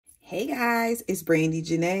Hey guys, it's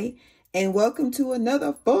Brandijanei, and welcome to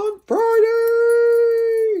another Fun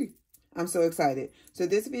Friday! I'm so excited. So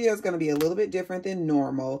this video is going to be a little bit different than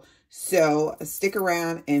normal, so stick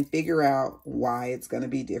around and figure out why it's going to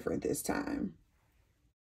be different this time.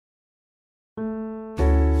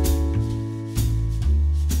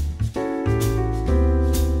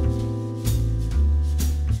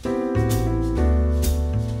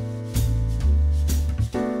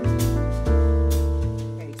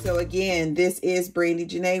 So again, this is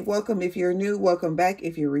Brandijanei. Welcome if you're new, welcome back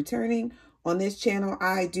if you're returning. On this channel,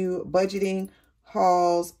 I do budgeting,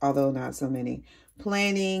 hauls, although not so many,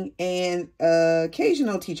 planning, and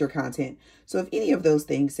occasional teacher content. So if any of those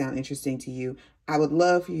things sound interesting to you, I would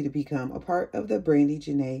love for you to become a part of the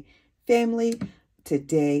Brandijanei family.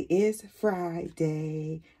 Today is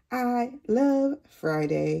Friday. I love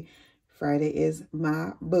Friday. Friday is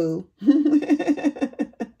my boo.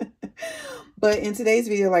 But in today's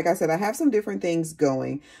video, like I said, I have some different things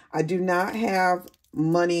going. I do not have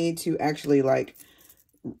money to actually like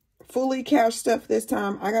fully cash stuff this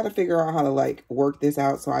time. I got to figure out how to like work this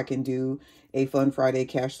out so I can do a Fun Friday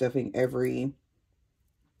cash stuffing every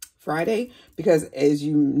Friday. Because as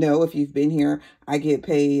you know, if you've been here, I get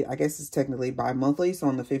paid, I guess it's technically bi-monthly. So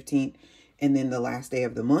on the 15th and then the last day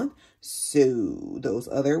of the month. So those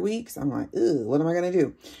other weeks, I'm like, ugh, what am I going to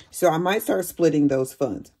do? So I might start splitting those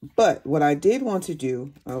funds. But what I did want to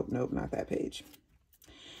do, oh, nope, not that page,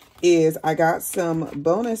 is I got some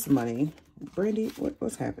bonus money. Brandi,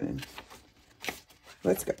 what's happening?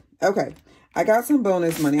 Let's go. Okay. I got some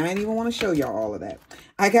bonus money. I didn't even want to show y'all all of that.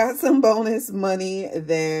 I got some bonus money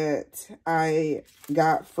that I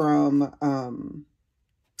got from,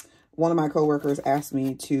 one of my coworkers asked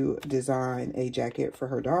me to design a jacket for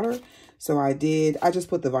her daughter. So I did. I just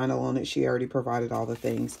put the vinyl on it. She already provided all the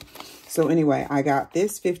things. So anyway, I got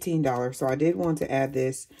this $15. So I did want to add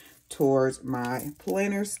this towards my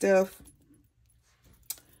planner stuff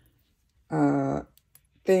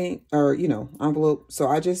thing, or, you know, envelope. So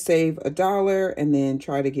I just save $1 and then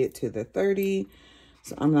try to get to the 30.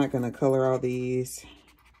 So I'm not going to color all these,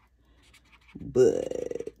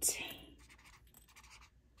 but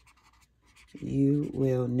you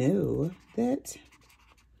will know that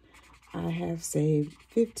I have saved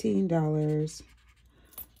 $15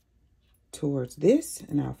 towards this,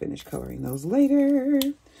 and I'll finish coloring those later.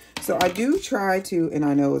 So I do try to, and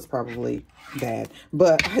I know it's probably bad,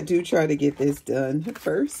 but I do try to get this done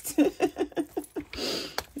first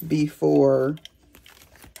before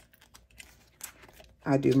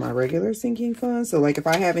I do my regular sinking fund. So like if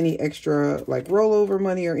I have any extra like rollover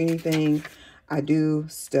money or anything, I do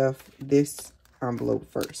stuff this envelope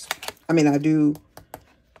first. I mean, I do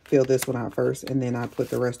fill this one out first, and then I put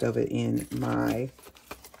the rest of it in my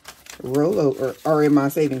rollover or in my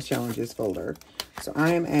savings challenges folder. So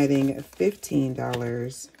I am adding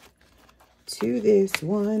 $15 to this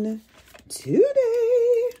one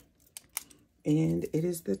today. And it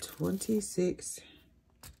is the 26th.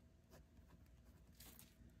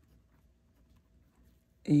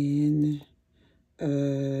 And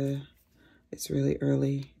it's really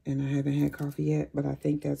early and I haven't had coffee yet, but I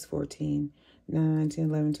think that's 14, 9, 10,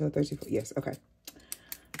 11, 12, 13, 14. Yes, okay.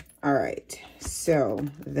 All right. So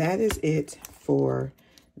that is it for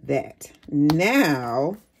that.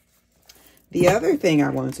 Now, the other thing I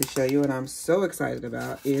wanted to show you, and I'm so excited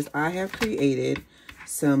about, is I have created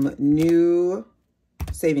some new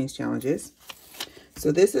savings challenges.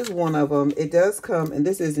 So this is one of them. It does come, and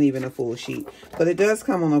this isn't even a full sheet, but it does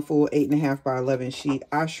come on a full 8.5 by 11 sheet.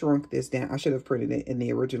 I shrunk this down. I should have printed it in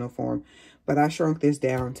the original form, but I shrunk this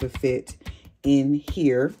down to fit in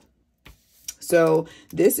here. So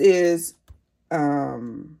this is,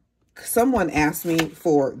 someone asked me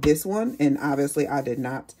for this one, and obviously I did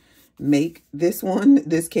not make this one.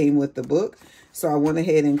 This came with the book. So I went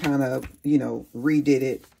ahead and kind of, you know, redid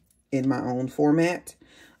it in my own format.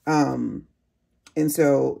 And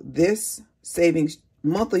so this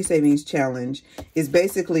monthly savings challenge is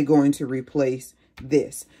basically going to replace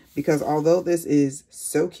this, because although this is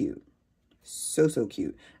so cute, so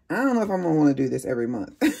cute, I don't know if I'm going to want to do this every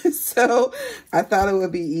month. So I thought it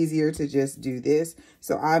would be easier to just do this.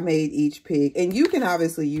 So I made each pig, and you can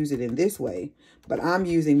obviously use it in this way, but I'm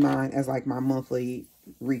using mine as like my monthly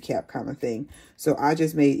recap kind of thing. So I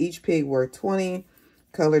just made each pig worth 20,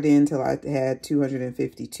 colored in till I had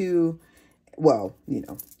 252. Well, you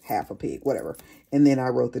know, half a pig, whatever. And then I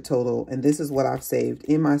wrote the total, and this is what I've saved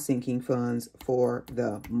in my sinking funds for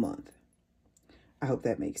the month. I hope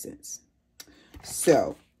that makes sense.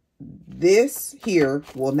 So this here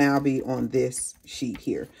will now be on this sheet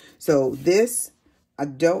here. So this, I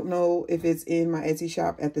don't know if it's in my Etsy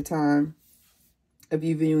shop at the time. of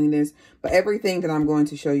you viewing this. But everything that I'm going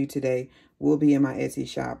to show you today will be in my Etsy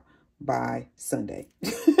shop by Sunday.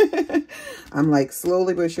 I'm like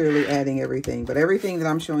slowly but surely adding everything. But everything that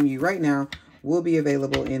I'm showing you right now will be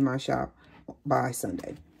available in my shop by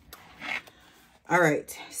Sunday. All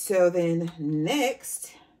right. So then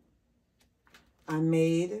next, I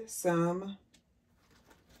made some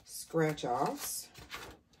scratch offs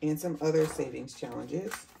and some other savings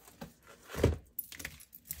challenges.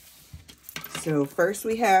 So first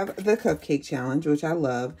we have the cupcake challenge, which I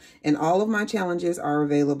love. And all of my challenges are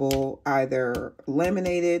available either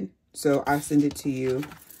laminated, so I send it to you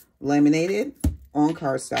laminated on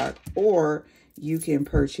cardstock, or you can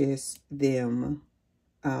purchase them,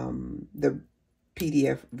 the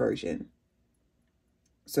PDF version.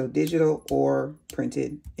 So digital or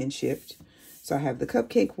printed and shipped. So I have the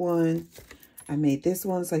cupcake one. I made this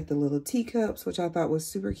one. It's like the little teacups, which I thought was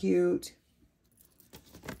super cute.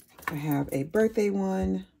 I have a birthday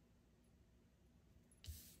one.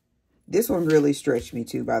 This one really stretched me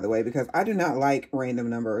too, by the way, because I do not like random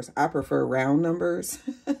numbers. I prefer round numbers.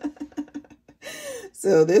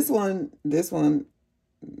 So this one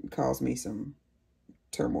caused me some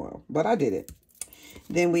turmoil, but I did it.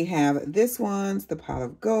 Then we have this one's the pot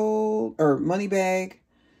of gold or money bag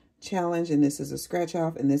challenge, and this is a scratch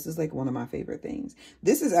off, and this is like one of my favorite things.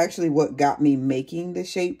 This is actually what got me making the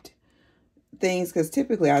shaped things, because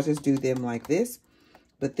typically I just do them like this,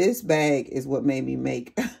 but this bag is what made me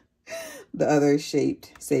make the other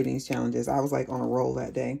shaped savings challenges. I was like on a roll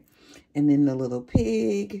that day. And then the little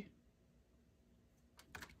pig,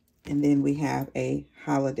 and then we have a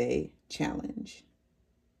holiday challenge.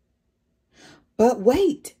 But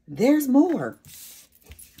wait, there's more.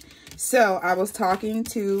 So I was talking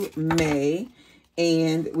to May,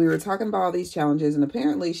 and we were talking about all these challenges, and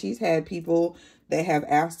apparently she's had people that have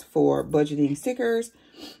asked for budgeting stickers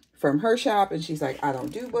from her shop, and she's like, I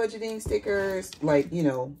don't do budgeting stickers, like, you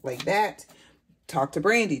know, like that. Talk to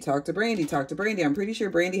Brandi, talk to Brandi, talk to Brandi. I'm pretty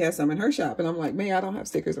sure Brandi has some in her shop. And I'm like, May, I don't have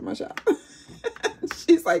stickers in my shop.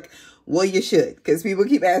 She's like, well, you should, because people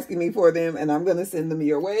keep asking me for them, and I'm going to send them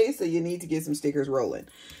your way. So you need to get some stickers rolling.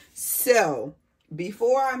 So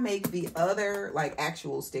before I make the other like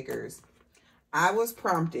actual stickers, I was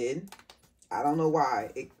prompted, I don't know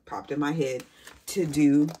why, it popped in my head to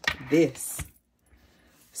do this.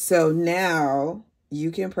 So now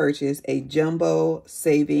you can purchase a jumbo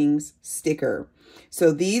savings sticker.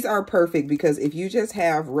 So these are perfect because if you just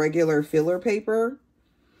have regular filler paper,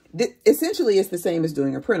 essentially it's the same as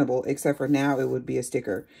doing a printable, except for now it would be a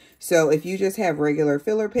sticker. So if you just have regular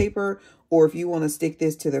filler paper, or if you want to stick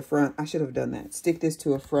this to the front, I should have done that. Stick this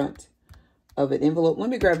to a front of an envelope. Let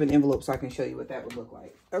me grab an envelope so I can show you what that would look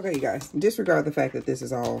like. Okay, you guys, disregard the fact that this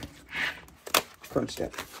is all crunched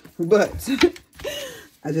up, but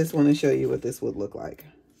I just want to show you what this would look like.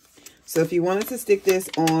 So if you wanted to stick this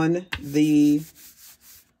on the,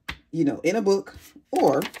 you know, in a book,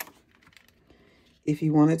 or if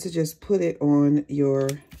you wanted to just put it on your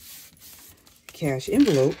cash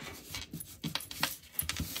envelope,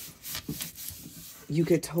 you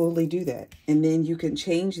could totally do that. And then you can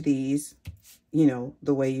change these, you know,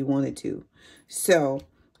 the way you wanted to. So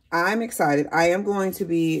I'm excited. I am going to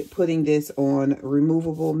be putting this on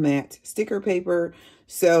removable matte sticker paper.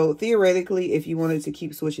 So theoretically, if you wanted to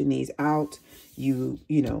keep switching these out, you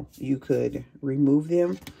know, you could remove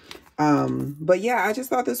them. But yeah, I just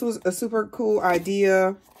thought this was a super cool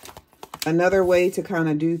idea. Another way to kind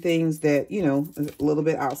of do things that, you know, a little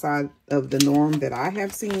bit outside of the norm that I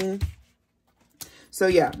have seen. So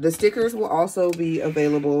yeah, the stickers will also be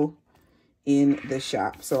available in the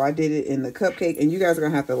shop. So I did it in the cupcake, and you guys are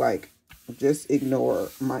gonna have to like just ignore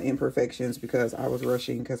my imperfections because I was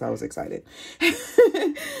rushing because I was excited.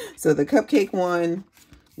 So the cupcake one,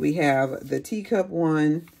 we have the teacup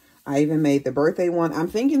one. I even made the birthday one. I'm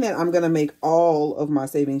thinking that I'm gonna make all of my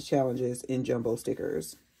savings challenges in jumbo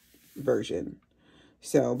stickers version.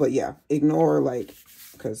 So, but yeah, ignore like,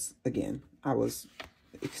 because again, I was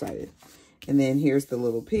excited. And then here's the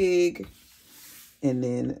little pig. And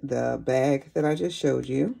then the bag that I just showed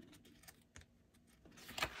you.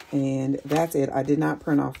 And that's it. I did not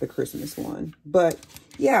print off the Christmas one. But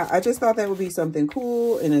yeah, I just thought that would be something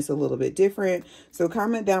cool. And it's a little bit different. So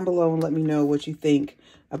comment down below and let me know what you think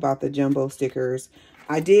about the jumbo stickers.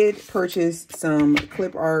 I did purchase some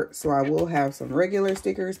clip art. So I will have some regular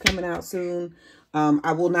stickers coming out soon.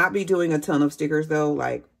 I will not be doing a ton of stickers though.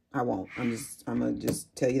 Like, I won't. I'm going to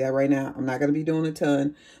just tell you that right now. I'm not going to be doing a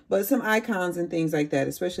ton, but some icons and things like that,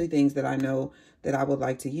 especially things that I know that I would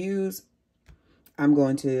like to use, I'm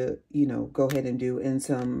going to, you know, go ahead and do, and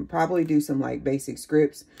some, probably do some like basic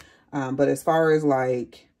scripts. But as far as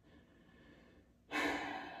like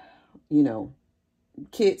you know,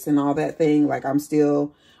 kits and all that thing. Like I'm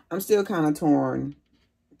still kind of torn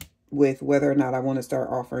with whether or not I want to start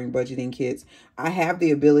offering budgeting kits. I have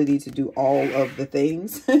the ability to do all of the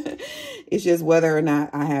things. It's just whether or not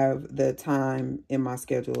I have the time in my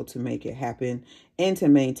schedule to make it happen and to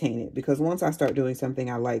maintain it. Because once I start doing something,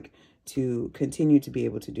 I like to continue to be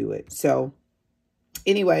able to do it. So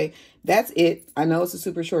anyway, that's it. I know it's a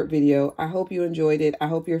super short video. I hope you enjoyed it. I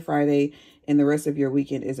hope your Friday and the rest of your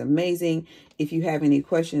weekend is amazing. If you have any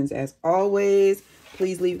questions, as always,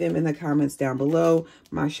 please leave them in the comments down below.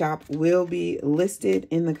 My shop will be listed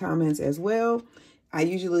in the comments as well. I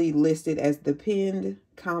usually list it as the pinned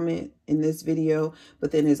comment in this video,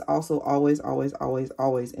 but then it's also always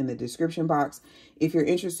in the description box. If you're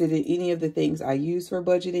interested in any of the things I use for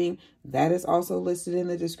budgeting, that is also listed in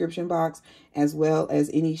the description box, as well as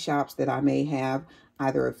any shops that I may have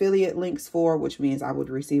either affiliate links for, which means I would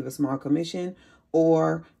receive a small commission,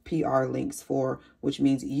 or PR links for, which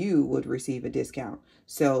means you would receive a discount.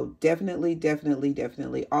 So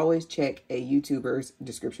definitely always check a YouTuber's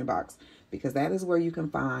description box, because that is where you can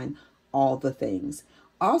find all the things.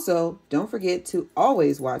 Also, don't forget to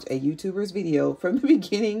always watch a YouTuber's video from the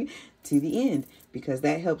beginning to the end, because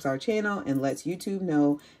that helps our channel and lets YouTube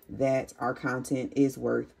know that our content is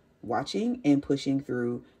worth watching and pushing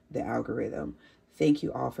through the algorithm. Thank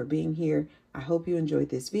you all for being here. I hope you enjoyed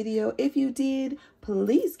this video. If you did,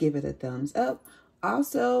 please give it a thumbs up.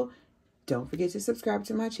 Also, don't forget to subscribe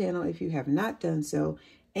to my channel if you have not done so,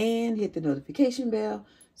 and hit the notification bell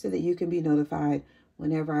so that you can be notified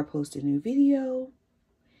whenever I post a new video.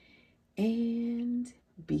 And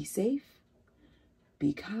be safe,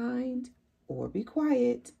 be kind, or be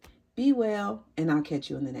quiet. Be well, and I'll catch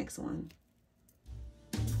you in the next one.